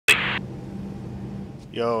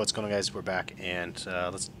Yo, what's going on, guys? We're back, and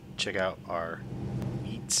let's check out our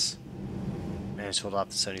beats. Managed to hold off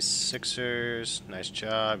the 76ers. Nice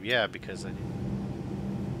job. Yeah, because I did.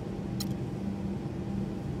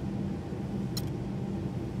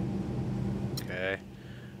 Okay.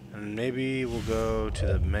 And maybe we'll go to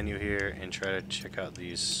the menu here and try to check out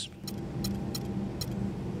these.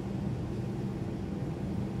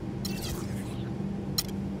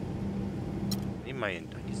 I need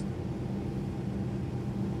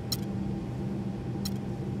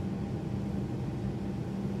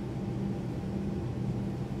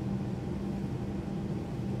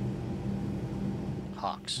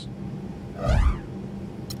Hawks.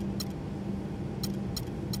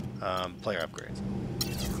 Player upgrades.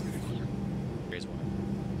 Raise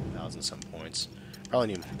 1,000 some points. Probably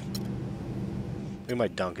need. I think my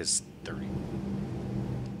dunk is 30.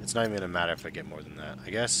 It's not even gonna matter if I get more than that. I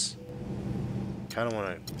guess. Kind of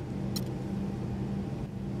want to.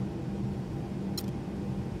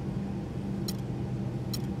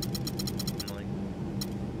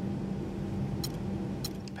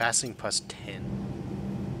 Passing plus 10.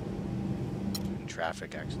 In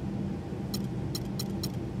traffic, actually.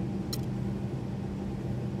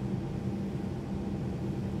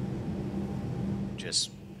 Just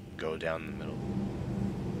go down the middle.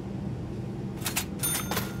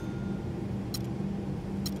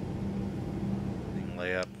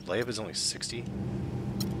 Layup is only 60.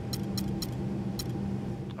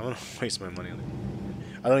 I'm gonna waste my money on it.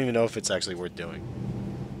 I don't even know if it's actually worth doing.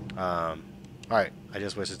 Alright, I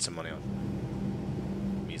just wasted some money on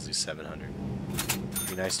it. Measly 700. It'd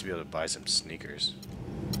be nice to be able to buy some sneakers.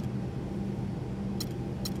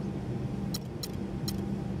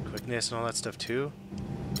 Quickness and all that stuff too.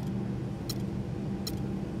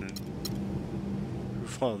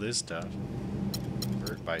 Proof all this stuff.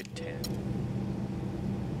 Vert by 10.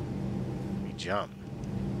 Jump.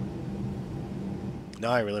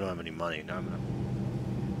 No, I really don't have any money. No,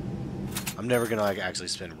 I'm never gonna like actually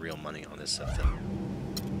spend real money on this stuff though.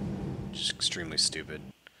 Just extremely stupid.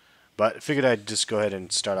 But I figured I'd just go ahead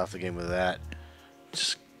and start off the game with that.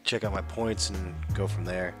 Just check out my points and go from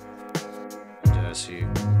there. See.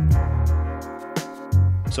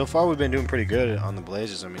 So far we've been doing pretty good on the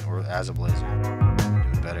Blazers. I mean, or as a Blazer,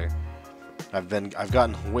 doing better. I've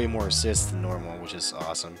gotten way more assists than normal, which is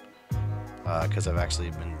awesome. Because I've actually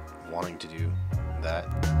been wanting to do that.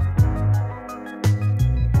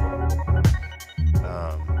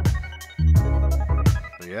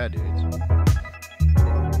 But yeah, dudes.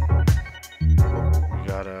 We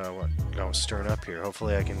got what's stirring up here.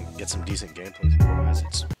 Hopefully I can get some decent gameplays for you guys.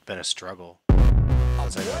 It's been a struggle.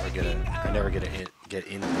 Because I never get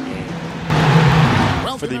into the game.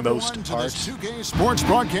 For the most part. Sports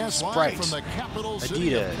broadcast Sprite, from the capital city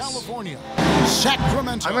Adidas, of California,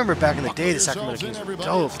 Sacramento. I remember back in the day, the Sacramento Kings were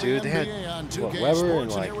dope, dude. They had Weber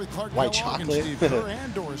and like White Chocolate.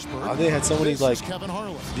 They had so many like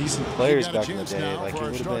decent players back in the day. Like it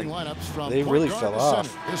would have been. They really fell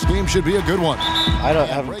off. This game should be a good one. I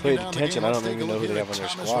haven't paid attention. I don't even know who they have on their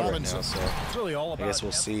squad right now. So I guess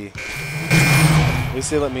we'll see. At least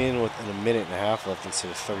they let me in with a minute and a half left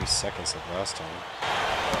instead of 30 seconds like last time.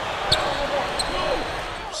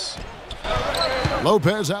 Oops.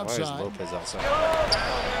 Lopez outside. Why is Lopez outside?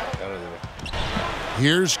 Out of there.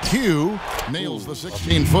 Here's Q. Nails the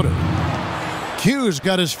 16-footer. Q's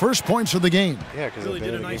got his first points of the game. Yeah, because really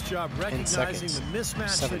did a nice job recognizing the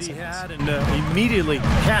mismatch that he had and immediately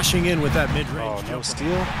cashing in with that mid-range. Oh, no steal?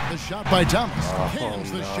 The shot by Thomas. Oh,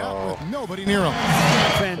 the shot with nobody near him.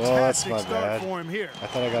 Fantastic not start bad. for him here. I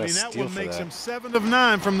thought I got a that steal one for makes that. him 7 of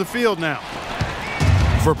 9 from the field now.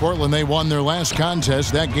 For Portland, they won their last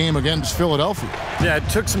contest, that game against Philadelphia. Yeah, it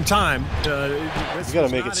took some time. You got to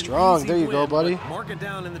make it strong. There you go, buddy. Mark it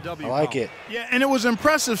down in the W. I like it. Yeah, and it was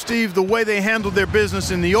impressive, Steve, the way they handled their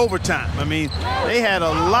business in the overtime. I mean, they had a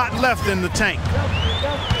lot left in the tank.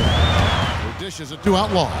 The dish is a two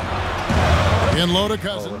outlaw. In low to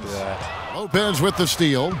Cousins. Oh, look at that. Lopez with the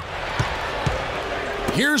steal.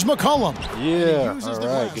 Here's McCollum. Yeah,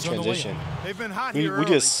 all right, good transition. They've been hot We here early,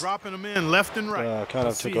 just dropping them in left and right. kind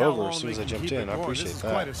of took over as soon as I jumped in. I appreciate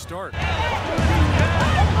that. Quite a start.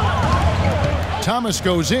 Thomas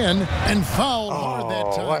goes in and fouled hard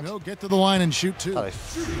that time. what? He'll get to the line and shoot two. I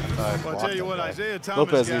I'll tell you what, Isaiah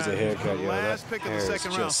Thomas Lopez got needs a haircut, the yo. last That pick of the hair is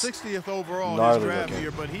second round, just 60th overall in gnarly his draft looking.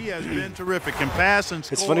 year, but he has been terrific. Can pass and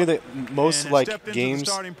score. It's funny that most and like stepped into the games,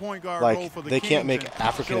 starting point guard role like for the they can't Kings make and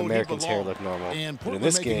African showed he Americans' hair belonged. look normal. And But in Portland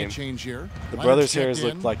this making a game, change here. the Lineup brothers' checked hairs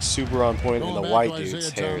look in. like super on point, and Going the back white to dude's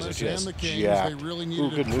Isaiah hairs are Thomas and just the Kings. jacked. They really Ooh, needed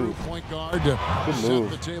good a true move. point guard to Good set move.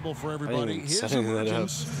 the table for I didn't everybody. even His set that up.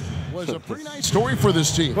 emergence was a pretty nice story for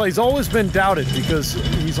this team. Well, he's always been doubted because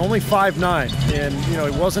he's only 5'9", and he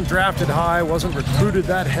wasn't drafted high, wasn't recruited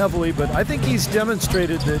that heavily, but I think he's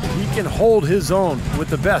demonstrated that he can hold his own with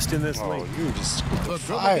the best in this league. You just The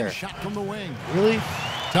fire. shot from the wing. Really?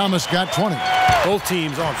 Thomas got 20. Both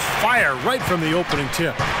teams on fire right from the opening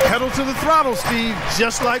tip. Pedal to the throttle, Steve,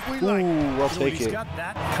 just like we like. Ooh, I'll take He's it. got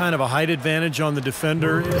that kind of a height advantage on the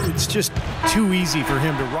defender. It's just too easy for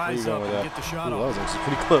him to rise up and get the shot Ooh, off. that was actually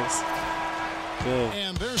pretty close. Yeah.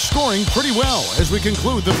 And they're scoring pretty well as we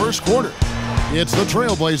conclude the first quarter. It's the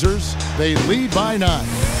Trailblazers. They lead by 9.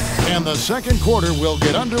 And the second quarter will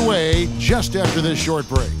get underway just after this short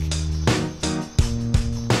break.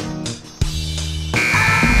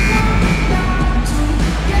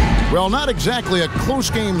 Well, not exactly a close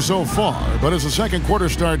game so far, but as the second quarter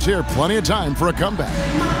starts here, plenty of time for a comeback.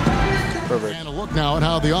 Perfect. And a look now at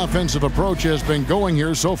how the offensive approach has been going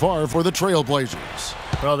here so far for the Trailblazers.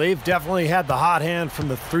 Well, they've definitely had the hot hand from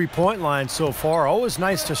the three-point line so far. Always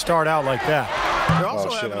nice to start out like that. They're also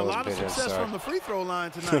Oh, shit, having I a was lot of paying success attention, from the free throw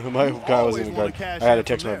line tonight. My You guy always wasn't even wanna good. cash I had to in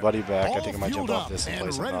text from my there. buddy back. I All think I might jump fueled off up this and play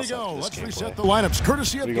and something ready else to go. after this Let's game reset the play. lineups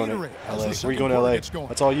courtesy of Where you going to Gatorade. as LA? the Where you second going to quarter LA? gets going.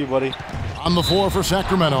 That's all you, buddy. On the floor for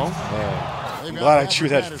Sacramento. Man. They've I'm got glad I Patrick drew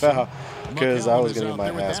that Patterson. foul because I McCallum was is going to out get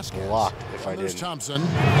there my with ass Vasquez. blocked if I There's didn't. Thompson,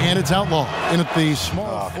 and it's Outlaw in at the small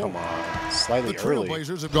Oh, forward. come on. The Slightly early.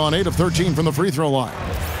 Trailblazers have gone 8 of 13 from the free throw line.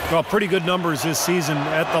 Well, pretty good numbers this season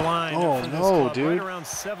at the line. Oh, for this no, club. dude. Right around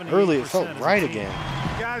 78% Early, it felt as a right team. again.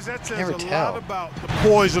 Guys, that says Never a tell. lot about the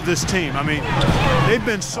poise of this team. I mean, they've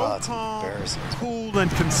been so that's calm, embarrassing. cool, and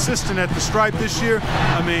consistent at the stripe this year.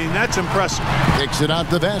 I mean, that's impressive. Kicks it out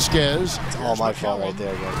to Vasquez. It's all my fault right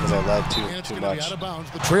there again because I led And it's too going to be much out of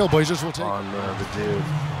bounds. The Trailblazers will take on the dude.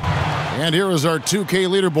 And here is our 2K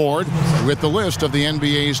leaderboard with the list of the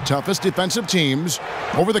NBA's toughest defensive teams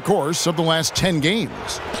over the course of the last 10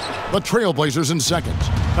 games. The Trailblazers in second.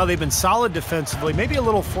 Well, they've been solid defensively, maybe a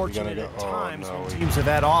little fortunate go- at oh, times no. when teams have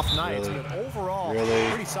had off nights, Really? but overall, Really?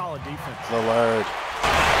 pretty solid defense. Lillard.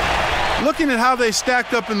 Looking at how they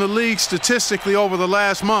stacked up in the league statistically over the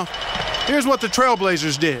last month, here's what the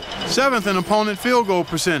Trailblazers did. 7th in opponent field goal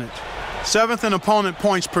percentage, 7th in opponent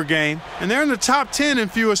points per game, and they're in the top 10 in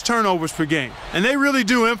fewest turnovers per game. And they really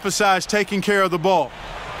do emphasize taking care of the ball.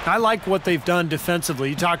 I like what they've done defensively.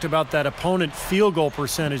 You talked about that opponent field goal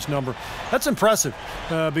percentage number. That's impressive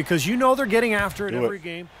because they're getting after it Do it. every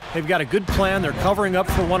game. They've got a good plan. They're covering up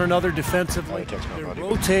for one another defensively. I text my They're buddy.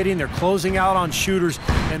 rotating. They're closing out on shooters,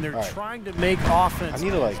 and they're right. trying to make offense I need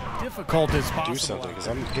to, as difficult as possible. Do something because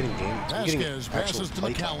I'm getting I'm getting Vasquez actual passes to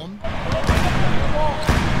play time. McCallum.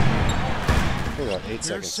 Look at that, 8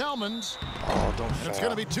 Here's seconds. Selmans. Oh, don't And it's foul. going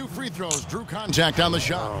to be 2 free throws. Drew contact on the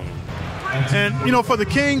shot. And, for the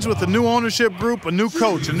Kings, with a new ownership group, a new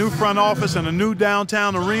coach, a new front office, and a new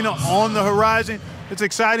downtown arena on the horizon, it's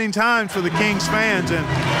exciting times for the Kings fans and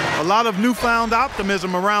a lot of newfound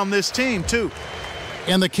optimism around this team, too.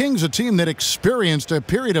 And the Kings, a team that experienced a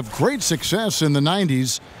period of great success in the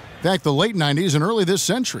 90s, in fact, the late 90s and early this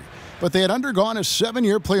century. But they had undergone a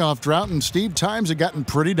 7-year playoff drought, and Steve, times had gotten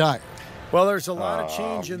pretty dire. Well, there's a lot of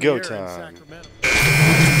change in the go air in time. Sacramento.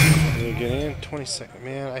 Did we get in? 20 seconds.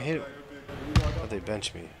 Man, I hate it. But they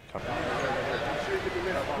bench me. Come on.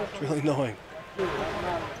 It's really annoying.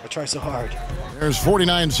 I try so hard. There's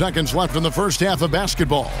 49 seconds left in the first half of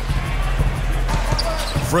basketball.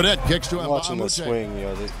 Fredette kicks to I'm watching the Mbamute. swing.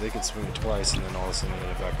 They can swing twice and then all of a sudden get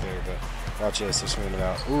it back there. But watch this. They're swinging it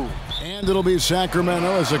out. Ooh. And it'll be Sacramento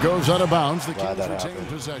as it goes out of bounds. The Glad Kings that retain happened.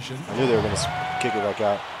 possession. I knew they were going to kick it back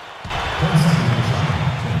out.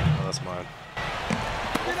 Oh, that's mine.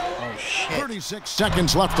 Oh, shit. 36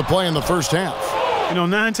 seconds left to play in the first half.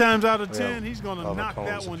 9 times out of 10, he's going to Oh, knock McCollum's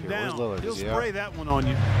that one up here. Where's down. Lillard? He'll Is he out? spray that one on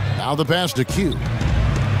you. Now the pass to Q.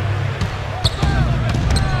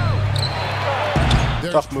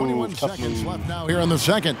 There's Tough move, 21 tough seconds move. left now here in the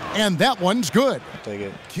second, and that one's good. Take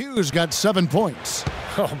it. Q's got 7 points.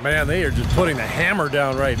 Oh, man, they are just putting the hammer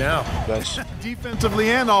down right now. Bench. Defensively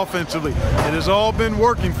and offensively, it has all been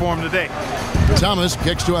working for him today. Thomas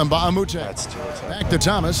kicks to Mbamute. That's too much. Back to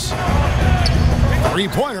Thomas.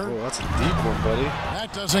 Three-pointer. Oh, that's a deep one, buddy.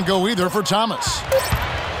 That doesn't go either for Thomas.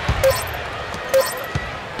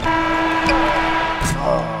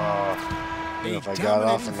 If I A got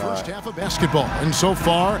off or dominating first not. half of basketball, and so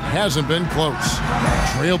far hasn't been close.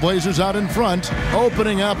 Trailblazers out in front,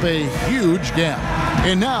 opening up a huge gap.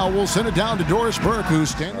 And now we'll send it down to Doris Burke, who's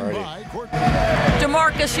standing by.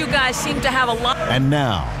 DeMarcus, you guys seem to have a lot. And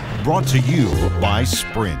now, brought to you by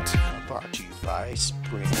Sprint. Brought to you by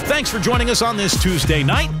Sprint. Thanks for joining us on this Tuesday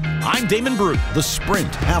night. I'm Damon Brute. The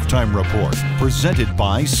Sprint Halftime Report, presented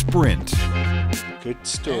by Sprint. Good And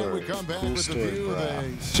story. we come back Cool with the story, view of bro.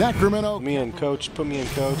 a Sacramento. Put me in, coach. Put me in,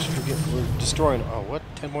 coach. We're destroying. Oh, what?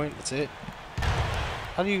 10 point? That's it?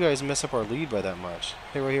 How do you guys mess up our lead by that much?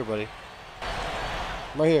 Hey, right here, buddy.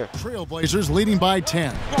 Right here. Trailblazers leading by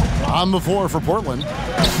 10. On the floor for Portland.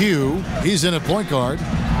 Hugh, he's in at point guard.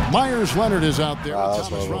 Myers Leonard is out there. Wow, with that's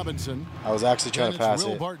Thomas horrible. Robinson. I was actually trying Then to pass it's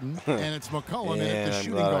Will it. Barton, and it's McCollum in at the And I'm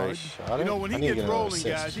shooting glad I guard. shot You it. know, when I he need to gets get another rolling,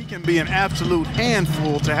 assist. guys, he can be an absolute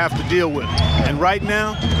handful to have to deal with. And right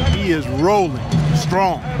now, he is rolling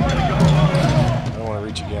strong. I don't want to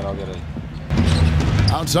reach again. I'll get it.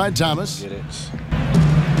 Outside Thomas. Get it.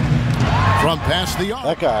 From past the arc.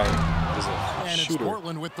 That guy is a And it's shooter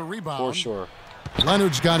Portland with the rebound. for sure.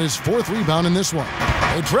 Leonard's got his 4th rebound in this one.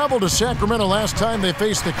 They traveled to Sacramento last time they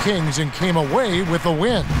faced the Kings and came away with a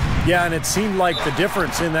win. Yeah, and it seemed like the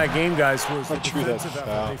difference in that game, guys, was the How true that defensive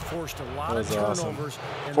foul. effort. They forced a lot That of was awesome. turnovers,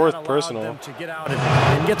 and Fourth that allowed personal. them to get out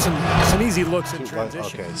and get some easy looks in Okay,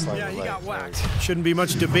 transition. slightly Yeah, he late. got whacked. Shouldn't be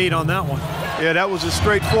much debate on that one. Yeah, that was as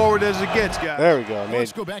straightforward as it gets, guys. There we go. I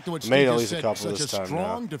Let's made, go back to what made Steve at just least a said. couple Such this a time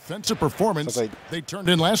strong now. defensive performance Since they turned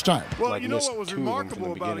in last time. Well, Like you know missed what was 2 of them from remarkable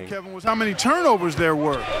the about it, beginning. Kevin, was how many turnovers there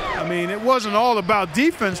were. I mean, it wasn't all about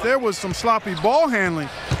defense. There was some sloppy ball handling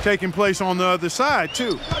taking place on the other side,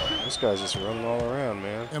 too. This guy's just running all around,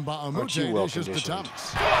 man. And Aren't you Ba'amute well dishes to conditioned?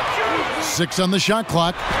 Thomas. 6 on the shot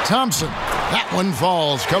clock. Thompson. That one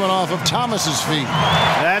falls, coming off of Thomas's feet.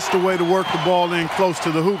 That's the way to work the ball in close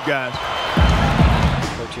to the hoop, guys.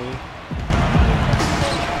 13.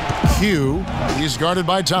 Hugh, he's guarded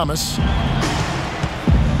by Thomas.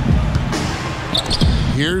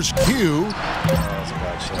 Here's Hugh. That was a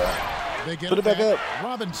bad shot. They get Put it back up.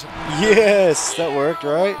 Robinson. Yes, that worked,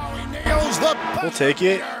 right? Nails the We'll take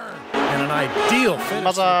it. And an ideal finish.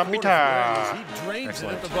 Buzzer to the quarter beater. for Rangers. He drains it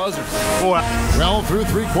at the buzzer. Boy, Well, through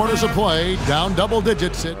 3/4 of play, down double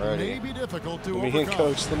digits. It Alrighty. may be difficult to Let me in, overcome.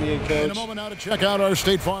 coach. Let me in, In a coach. moment now to check out our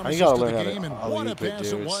State Farm I gotta assist to learn the how to game, and alley-oop what a it, pass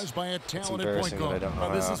it dudes. was by a It's talented point embarrassing that I guard. don't know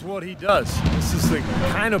Well, this how. is what he does. This is the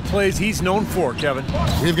kind of plays he's known for, Kevin.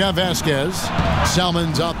 We've got Vasquez.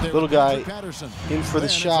 Salmon's out there. Little with guy Patterson. in for the Then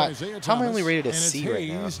it's shot. Isaiah How am I only Thomas, rated a and it's C right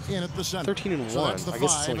now? Hayes in at the center. 13 and So 1. that's the I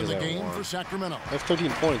guess it's 5 only in the 'cause I game won. for Sacramento. I have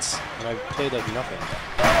 13 points, and I played like nothing.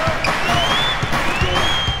 I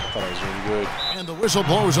thought I was really good. And the whistle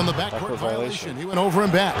blows on the backcourt Backcourt violation. violation. He went over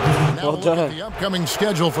and back. Now Well look done. at the upcoming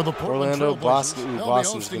schedule for the Portland Orlando, Trailblazers. Boston. They'll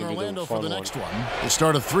Boston's be hosting gonna be the Orlando for fun the one. next one. They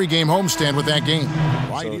start a 3-game homestand with that game.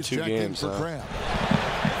 Whitey's 2 checked in games, for huh? Crab.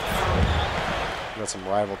 Got some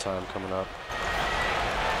rival time coming up.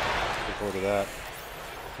 Look forward to that.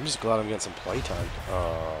 I'm just glad I'm getting some play time.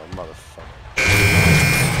 Oh, motherfucker.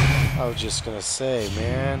 I was just gonna say,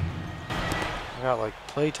 man. I got like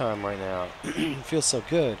play time right now. It feels so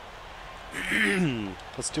good.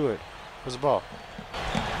 Let's do it. Where's the ball?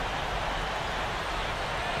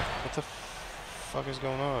 What the fuck is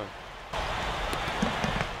going on?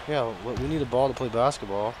 Yeah, we need a ball to play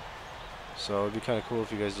basketball. So it'd be kind of cool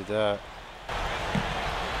if you guys did that.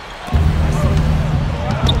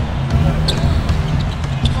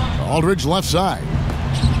 Aldridge left side.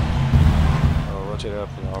 I'll rotate up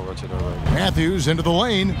and I'll rotate over. Matthews into the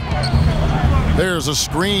lane. There's a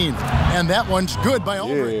screen. And that one's good by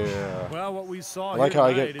Aldridge. Yeah. Well, what we saw I like here how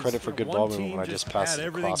I tonight get is credit for good one ball movement team when I just had pass the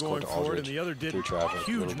everything cross court going to forward, Aldridge and the other did. through traffic.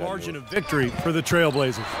 Really Huge bad margin move. of victory for the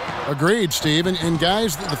Trailblazers. Agreed, Steve. And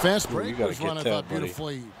guys, the fast Ooh, break you gotta was get run, I that, thought, buddy.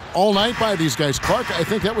 beautifully all night by these guys. Clark, I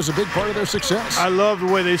think that was a big part of their success. I love the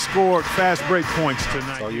way they scored fast break points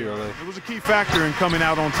tonight. all you, Early. It was a key factor in coming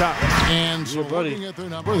out on top. And so Yeah, buddy. looking at their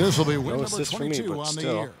number, this will be win No number assist for me, 22 but on the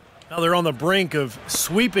still. year. Now they're on the brink of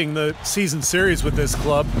sweeping the season series with this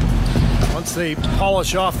club. Once they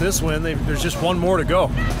polish off this win, there's just one more to go.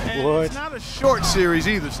 And What? it's not a short series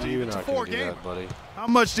either, Steve. You're It's a not going to do 4-game. that, buddy. How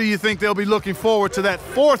much do you think they'll be looking forward to that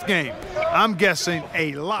 4th game? I'm guessing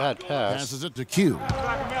a lot. Bad pass. Passes it to Q.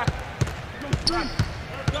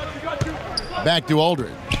 Back to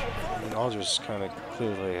Aldridge. I mean, Aldridge kind of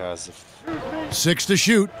clearly has the 6 to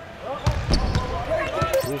shoot.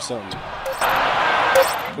 do something.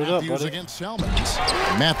 Put it up, Matthews buddy. against Salmons.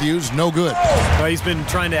 Matthews, no good. Well, he's been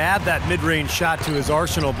trying to add that mid-range shot to his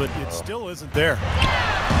arsenal, but it still isn't there.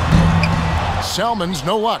 Salmons,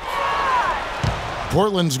 no luck.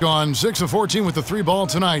 Portland's gone 6 of 14 with the 3-ball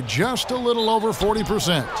tonight, just a little over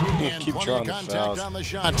 40%. And Keep plenty drawing of the contact fouls. on the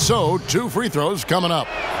shot. So 2 free throws coming up.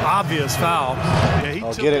 Obvious foul. Yeah, he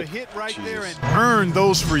I'll took get the it. hit right there Jesus. and earned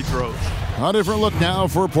those free throws. A different look now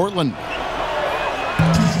for Portland.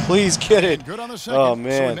 Please get it. Good on the second, Oh, so he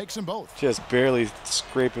man. makes them both. Just barely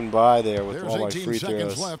scraping by there with There's all my 18 free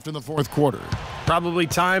seconds throws. left in the fourth quarter. Probably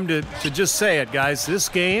time to just say it, guys. This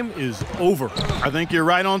game is over. I think you're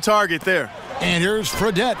right on target there. And here's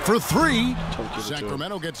Fredette for three. Give it to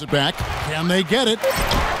Sacramento gets it back. Can they get it?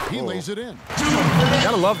 He lays it in.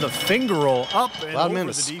 Gotta love the finger roll up and Allowed over him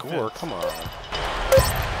the to score. defense. Come on.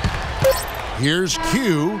 Here's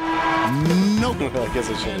Q. Nope. I guess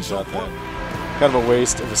I should have shot that. Kind of a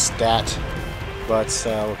waste of a stat, but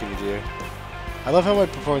what can you do? I love how my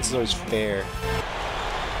performance is always fair,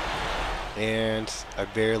 and I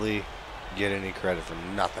barely get any credit for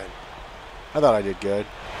nothing. I thought I did good.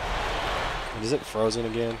 Is it frozen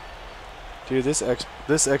again? Dude, this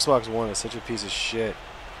Xbox One is such a piece of shit.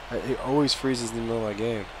 It always freezes in the middle of my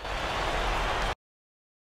game.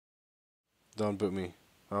 Don't boot me.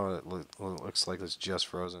 Oh, it looks like it's just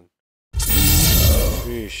frozen.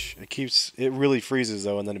 Sheesh. It really freezes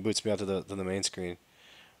though, and then it boots me out to the main screen.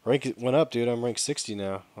 Rank went up, dude. I'm ranked 60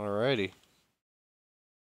 now. Alrighty.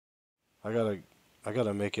 I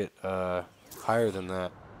gotta make it higher than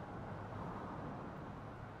that.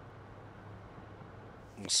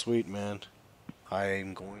 Sweet, man. I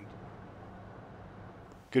am going.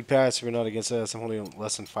 Good pass if you're not against us. I'm holding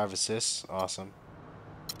less than 5 assists. Awesome.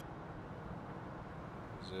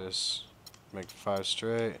 This make 5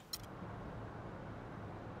 straight.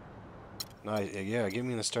 Nice. Yeah, get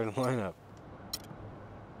me in the starting lineup.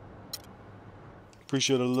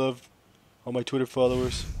 Appreciate the love, all my Twitter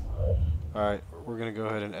followers. Alright, we're gonna go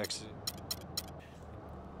ahead and exit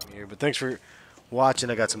here. But thanks for watching.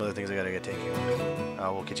 I got some other things I gotta get taken.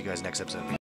 We'll catch you guys next episode.